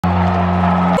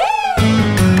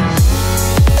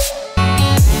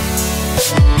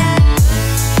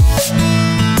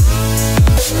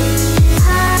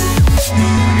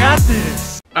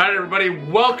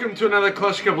everybody, welcome to another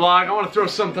Kleschka vlog. I want to throw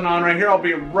something on right here. I'll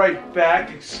be right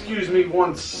back. Excuse me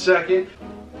 1 second.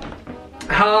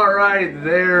 Alright,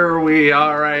 there we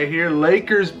are right here.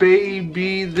 Lakers,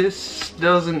 baby. This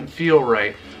doesn't feel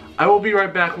right. I will be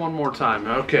right back one more time.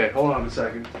 Okay, hold on a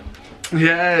second.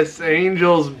 Yes,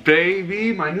 Angels,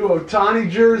 baby. My new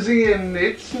Ohtani jersey, and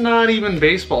it's not even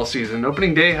baseball season.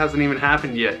 Opening day hasn't even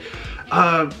happened yet.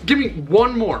 Give me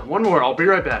one more. I'll be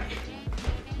right back.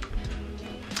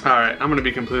 Alright, I'm gonna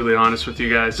be completely honest with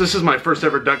you guys. This is my first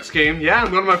ever Ducks game. Yeah, I'm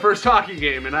going to my first hockey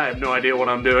game, and I have no idea what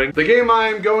I'm doing. The game I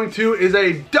am going to is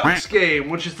a Ducks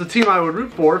game, which is the team I would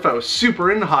root for if I was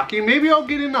super into hockey. Maybe I'll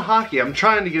get into hockey. I'm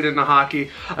trying to get into hockey.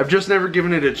 I've just never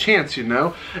given it a chance, you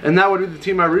know? And that would be the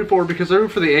team I root for because I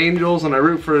root for the Angels and I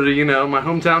root for, you know, my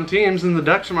hometown teams, and the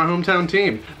Ducks are my hometown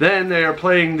team. Then they are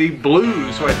playing the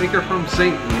Blues, who I think are from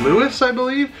St. Louis, I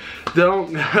believe.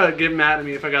 Don't get mad at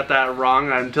me if I got that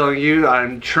wrong. I'm telling you,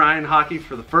 I'm trying hockey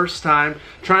for the first time,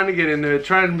 trying to get into it,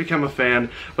 trying to become a fan.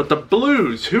 But the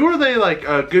Blues, who are they like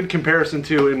a good comparison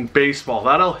to in baseball?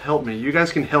 That'll help me. You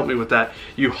guys can help me with that,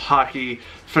 you hockey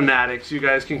fanatics. You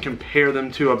guys can compare them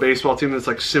to a baseball team that's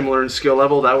like similar in skill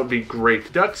level. That would be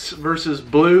great. Ducks versus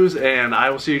Blues, and I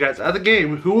will see you guys at the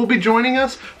game. Who will be joining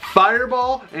us?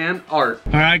 Fireball and Art.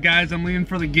 All right, guys, I'm leaving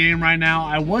for the game right now.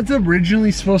 I was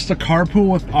originally supposed to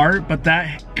carpool with Art, but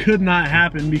that could not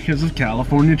happen because of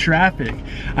California traffic.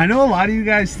 I know a lot of you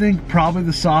guys think probably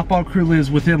the softball crew lives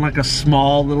within like a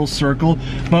small little circle,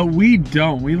 but we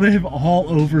don't. We live all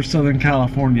over Southern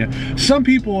California. Some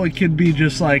people, it could be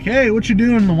just like, hey, what you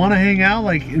doing? Want to hang out?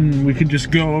 Like, and we could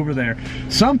just go over there.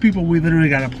 Some people, we literally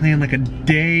got to plan like a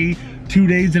day, 2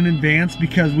 days in advance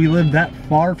because we live that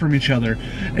far from each other.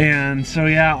 And so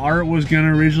yeah, Art was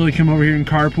gonna originally come over here in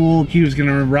carpool. He was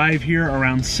gonna arrive here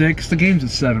around 6. The game's at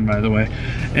 7, by the way.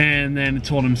 And then it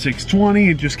told him 6:20.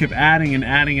 It just kept adding and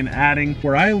adding and adding.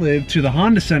 Where I live to the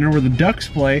Honda Center where the Ducks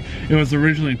play, it was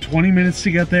originally 20 minutes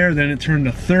to get there, then it turned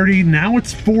to 30. Now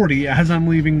it's 40 as I'm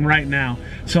leaving right now.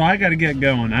 So I gotta get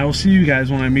going. I will see you guys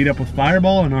when I meet up with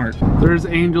Fireball and Art. There's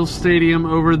Angels Stadium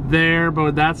over there,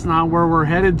 but that's not where we're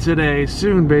headed today.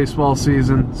 Soon, baseball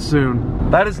season,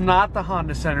 soon. That is not the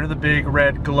Honda Center, the big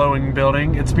red glowing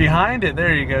building. It's behind it.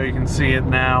 There you go, you can see it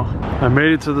now. I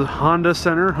made it to the Honda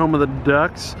Center, home of the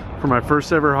Ducks, for my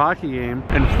first ever hockey game.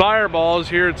 And Fireball is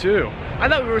here too. I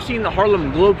thought we were seeing the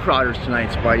Harlem Globetrotters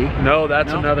tonight, Spidey. No,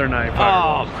 that's another night,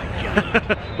 Fireball. Oh my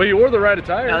God. But you wore the right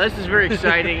attire. Now this is very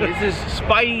exciting. This is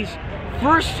Spidey's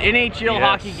first NHL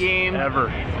hockey game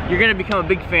ever. You're gonna become a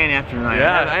big fan after tonight.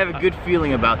 Yeah. I have a good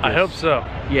feeling about this. I hope so.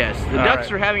 Yes, the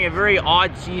Ducks are having a very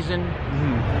odd season.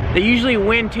 They usually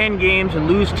win 10 games and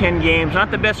lose 10 games. Not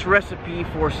the best recipe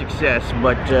for success,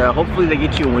 but hopefully they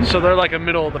get you a win. So they're like a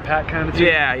middle of the pack kind of team?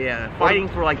 Yeah. Fighting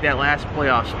for like that last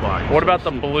playoff spot. What about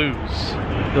the Blues?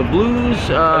 The Blues,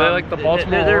 are they like the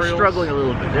Baltimore they're Orioles? struggling a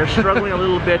little bit. They're struggling a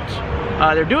little bit.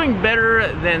 They're doing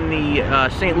better than the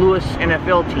St. Louis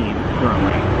NFL team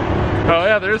currently. Oh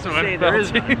yeah, there is no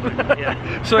NFL team.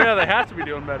 Yeah. So yeah, they have to be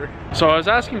doing better. So I was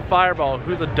asking Fireball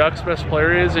who the Ducks' best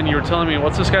player is, and you were telling me,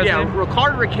 what's this guy's name? Yeah,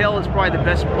 Rickard Rakell is probably the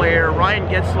best player. Ryan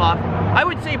Getzlaf. I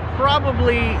would say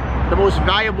probably the most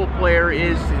valuable player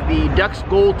is the Ducks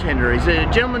goaltender. He's a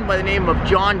gentleman by the name of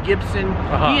John Gibson.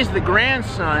 He is the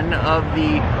grandson of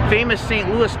the famous St.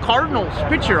 Louis Cardinals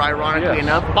pitcher, ironically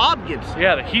enough, Bob Gibson.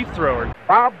 Yeah, the heat thrower.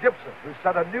 Bob Gibson, who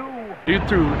set a new... Dude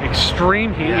threw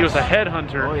extreme heat. He was a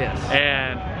headhunter. Oh yes.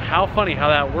 And how funny how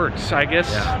that works. I guess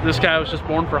this guy was just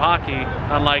born for hockey,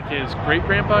 unlike his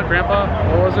great-grandpa,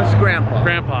 what was it? His grandpa.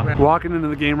 Grandpa. Walking into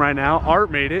the game right now,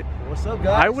 Art made it. What's up,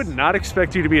 guys? I would not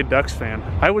expect you to be a Ducks fan.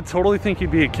 I would totally think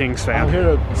you'd be a Kings fan. I'm here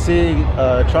to see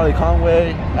Charlie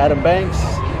Conway, Adam Banks.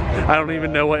 I don't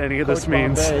even know what any of this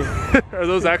means. Are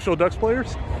those actual Ducks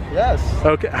players? Yes.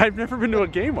 Okay, I've never been to a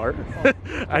game, Art.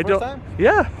 I don't. Time?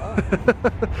 Yeah.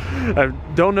 I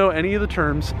don't know any of the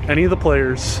terms, any of the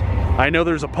players. I know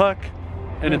there's a puck,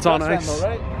 and it's on ice. Fan, though,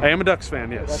 right? I am a Ducks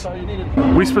fan, yes. That's all you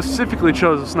needed. We specifically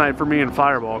chose this night for me and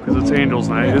Fireball because it's Angels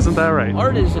night, isn't that right?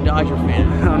 Art is a Dodger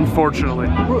fan. Unfortunately.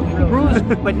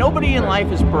 But nobody in life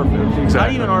is perfect. Exactly.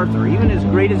 Not even Arthur. Even as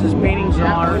great as his paintings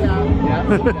are. All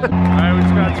right, we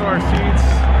just got to our seats.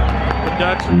 The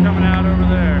Ducks are coming out over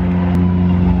there.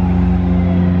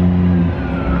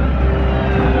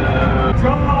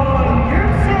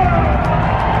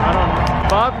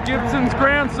 Bob Gibson's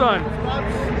grandson.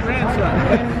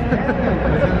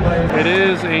 It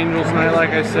is Angels night, like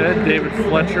I said. David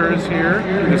Fletcher is here.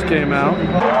 He just came out.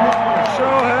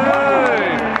 Shohei!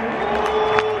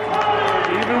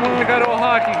 Even when I go to a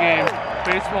hockey game,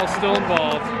 baseball's still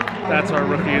involved. That's our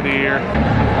Rookie of the Year.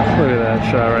 Look at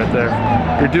that shot right there.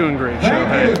 You're doing great,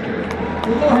 Shohei.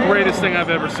 Greatest thing I've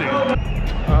ever seen.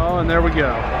 Oh, and there we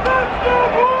go.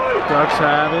 Ducks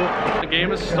have it. The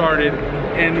game has started,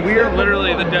 and we are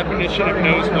literally the definition of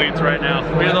nosebleeds right now.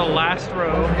 We are the last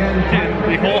row in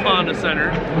the whole Honda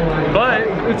Center, but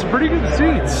it's pretty good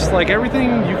seats. Like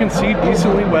everything you can see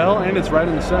decently well, and it's right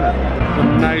in the center. A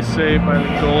nice save by the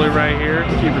goalie right here.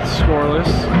 Keep it scoreless.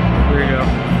 There you go.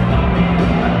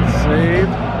 Save.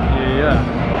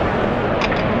 Yeah.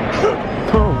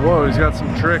 Oh, whoa, he's got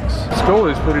some tricks. This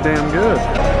goalie's pretty damn good.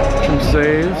 Some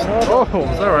saves. Oh,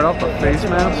 was that right off the face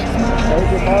mask?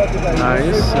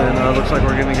 Nice, and looks like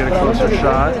we're gonna get a closer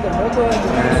shot.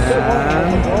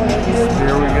 And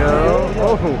here we go.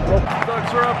 Oh,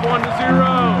 Ducks are up 1-0.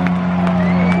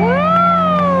 Woo!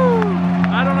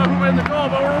 I don't know who made the goal,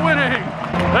 but we're winning.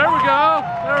 There we go,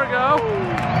 there we go.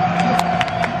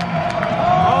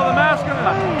 Oh, the mask.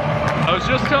 I was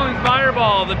just telling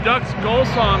Fireball the Ducks goal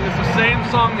song is the same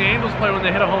song the Angels play when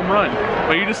they hit a home run.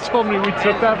 But you just told me we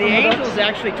took that from the Ducks? The Angels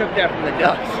actually took that from the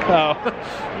Ducks. Oh.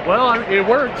 Well, it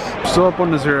works. Still up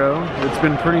 1-0. It's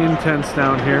been pretty intense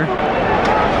down here.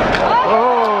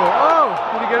 Oh!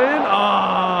 Did he get in?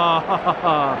 Oh!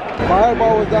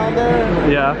 Fireball was down there.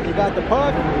 Yeah. He got the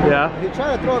puck. Yeah. He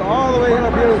tried to throw it all the way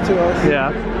up here to us.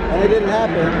 Yeah. And it didn't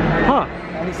happen. Huh.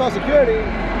 And he saw security.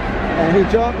 And he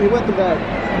jumped. He went to that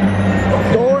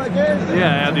door, I guess.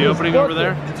 Yeah, the opening over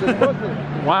there.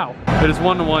 Wow. It is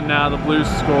 1-1 now. The Blues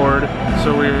scored,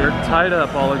 so we're tied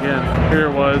up all again. Here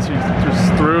it was. He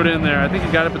just threw it in there. I think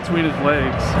he got it between his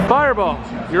legs. Fireball,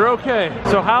 you're okay.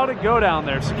 So how'd it go down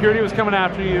there? Security was coming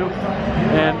after you,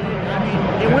 and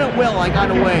it went well. I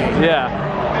got away. Yeah.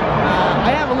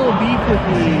 I have a little beef with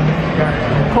the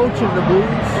coach of the Blues.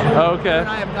 Oh, okay. And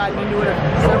I have gotten into it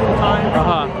several times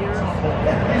over the years.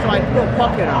 So I threw a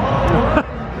puck at him.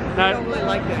 I don't really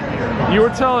like that here. You were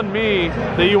telling me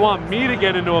that you want me to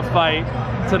get into a fight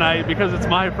tonight because it's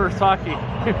my first hockey.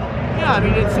 Yeah, I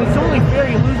mean it's only fair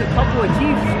you lose a couple of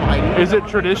teeth fighting. Is it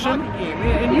tradition?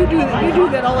 And you do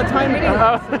that all the time anyway.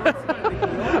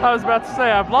 I was about to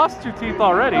say I've lost 2 teeth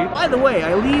already. By the way,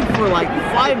 I leave for like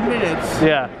 5 minutes.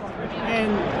 Yeah.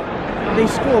 And they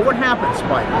score. What happens,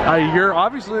 Spike? You're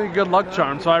obviously a good luck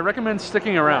charm, so I recommend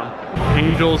sticking around.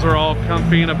 Angels are all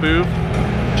comfy in a booth.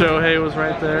 Shohei was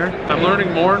right there. I'm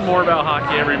learning more and more about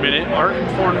hockey every minute. Art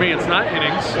informed me it's not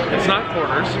innings, it's not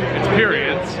quarters, it's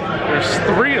periods. There's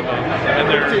 3 of them, and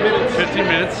they're 15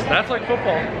 minutes. That's like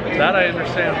football. That I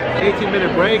understand.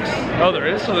 18-minute breaks. Oh, there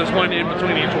is? So there's one in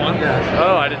between each one? Yeah.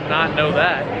 Oh, I did not know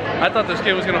that. I thought this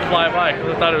game was gonna fly by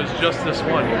because I thought it was just this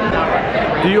one.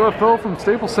 The UFO from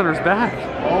Staples Center's back.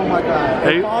 Oh my God,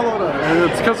 they followed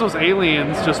us. It's because those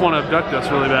aliens just want to abduct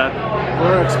us really bad.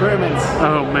 We're experiments.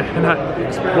 Oh man.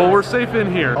 Well, we're safe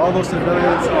in here. All those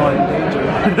civilians are in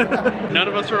danger. None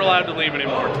of us are allowed to leave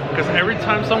anymore because every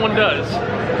time someone does,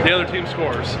 the other team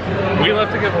scores. We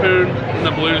left to get food and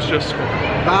the Blues just scored.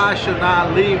 Guys should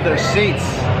not leave their seats.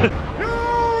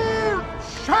 You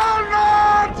shall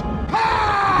not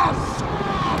pass!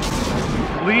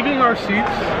 Leaving our seats,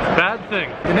 bad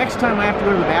thing. The next time I have to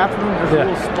go to the bathroom, there's a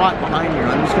little spot behind here.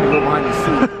 I'm just going to go behind the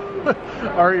seat.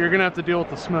 Alright, you're gonna have to deal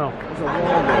with the smell.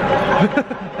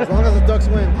 As long as the Ducks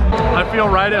win. I feel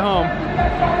right at home.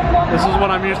 This is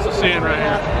what I'm used to seeing right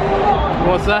here.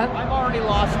 What's that? I've already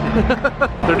lost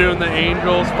it. They're doing the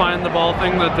Angels find the ball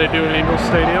thing that they do in Angels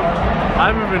Stadium.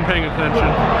 I haven't been paying attention.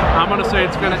 I'm gonna say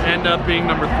it's gonna end up being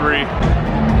number 3.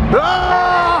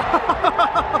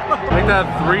 Make that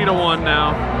 3-1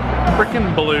 now.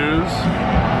 Frickin' Blues.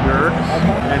 Jerks.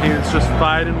 And he was just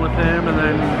fighting with him, and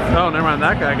then, oh, never mind,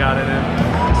 that guy got it in.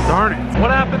 Darn it. What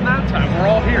happened that time? We're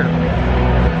all here.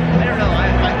 I don't know.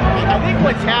 I think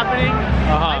what's happening,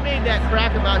 I made that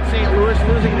crack about St. Louis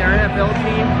losing their NFL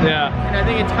team. Yeah. And I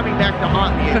think it's coming back to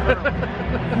haunt me.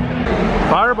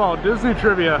 Fireball, Disney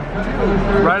trivia.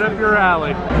 Right up your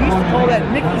alley. We used to call that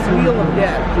Mickey's Wheel of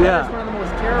Death. Yeah. That's one of the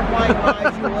most terrifying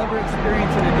rides you'll ever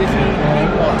experience in a Disney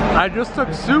theme park. I just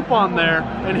took Soup on there,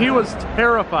 and he was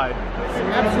terrified.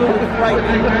 Absolutely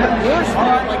frightening. Worse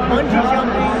than like bungee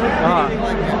jumping, anything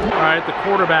like that. All right, the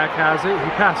quarterback has it.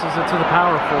 He passes it to the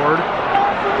power forward.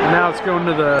 And now it's going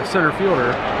to the center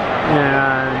fielder.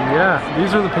 And yeah,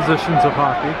 these are the positions of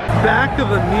hockey. Back of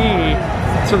the knee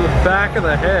to the back of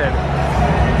the head.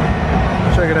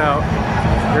 Check it out.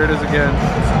 Here it is again.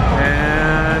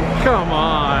 And come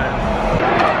on.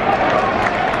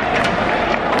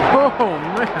 Oh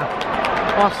man.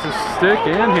 Lost his stick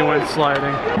and he went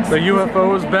sliding. The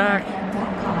UFO is back.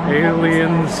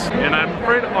 Aliens. And I'm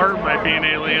afraid Art might be an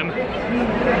alien.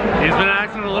 He's been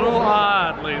acting a little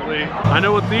odd lately. I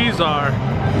know what these are.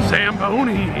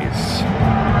 Zambonis.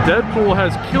 Deadpool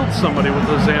has killed somebody with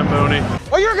a Zamboni.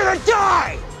 Or you're gonna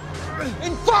die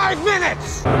in 5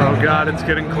 minutes! Oh God, it's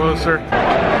getting closer.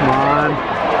 Come on.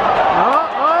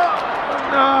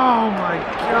 Oh my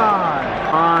God.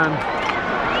 Come on.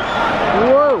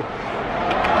 Whoa.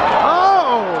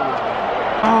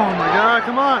 Oh my God,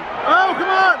 come on. Oh, come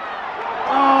on.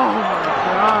 Oh my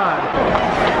God.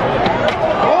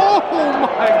 Oh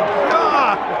my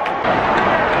God.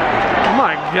 Oh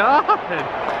my God.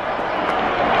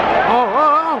 Oh.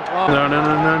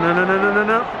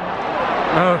 No.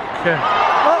 Okay.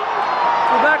 Oh,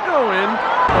 did that go in?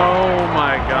 Oh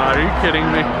my God, are you kidding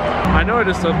me? I know I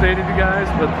just updated you guys,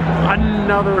 but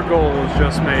another goal was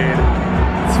just made.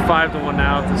 It's 5-1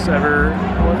 now if this ever...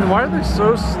 Why are they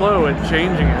so slow at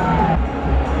changing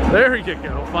it? There you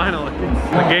go, finally.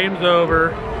 The game's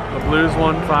over. The Blues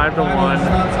won 5-1.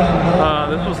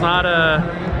 This was not a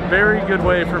very good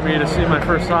way for me to see my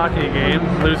first hockey game,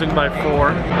 losing by 4.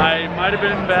 I might have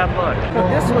been in bad luck.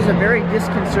 This was a very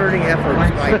disconcerting effort,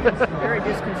 Spike. Very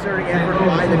disconcerting effort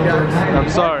by the Ducks. I'm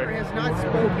sorry. He has not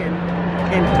spoken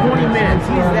in 20 minutes.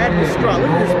 He's that distraught. Look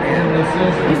at this man.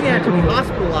 He's going to have to be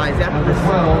hospitalized after this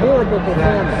horrible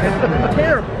performance.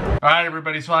 Terrible. Alright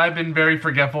everybody, so I've been very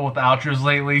forgetful with outros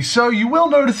lately, so you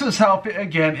will notice this outfit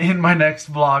again in my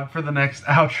next vlog for the next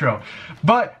outro.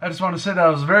 But I just want to say that it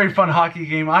was a very fun hockey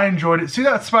game. I enjoyed it. See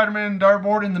that Spider-Man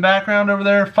dartboard in the background over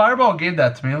there? Fireball gave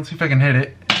that to me. Let's see if I can hit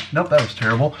it. Nope, that was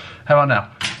terrible. How about now?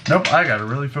 Nope, I gotta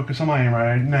really focus on my aim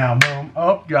right now. Boom.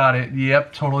 Oh, got it.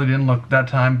 Yep, totally didn't look that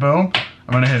time. Boom.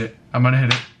 I'm gonna hit it. I'm gonna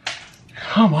hit it.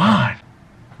 Come on.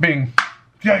 Bing.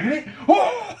 Did I get it?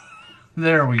 Whoa!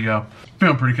 There we go.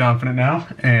 Feeling pretty confident now.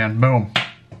 And boom.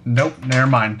 Nope, never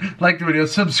mind. Like the video,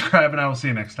 subscribe, and I will see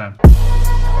you next time.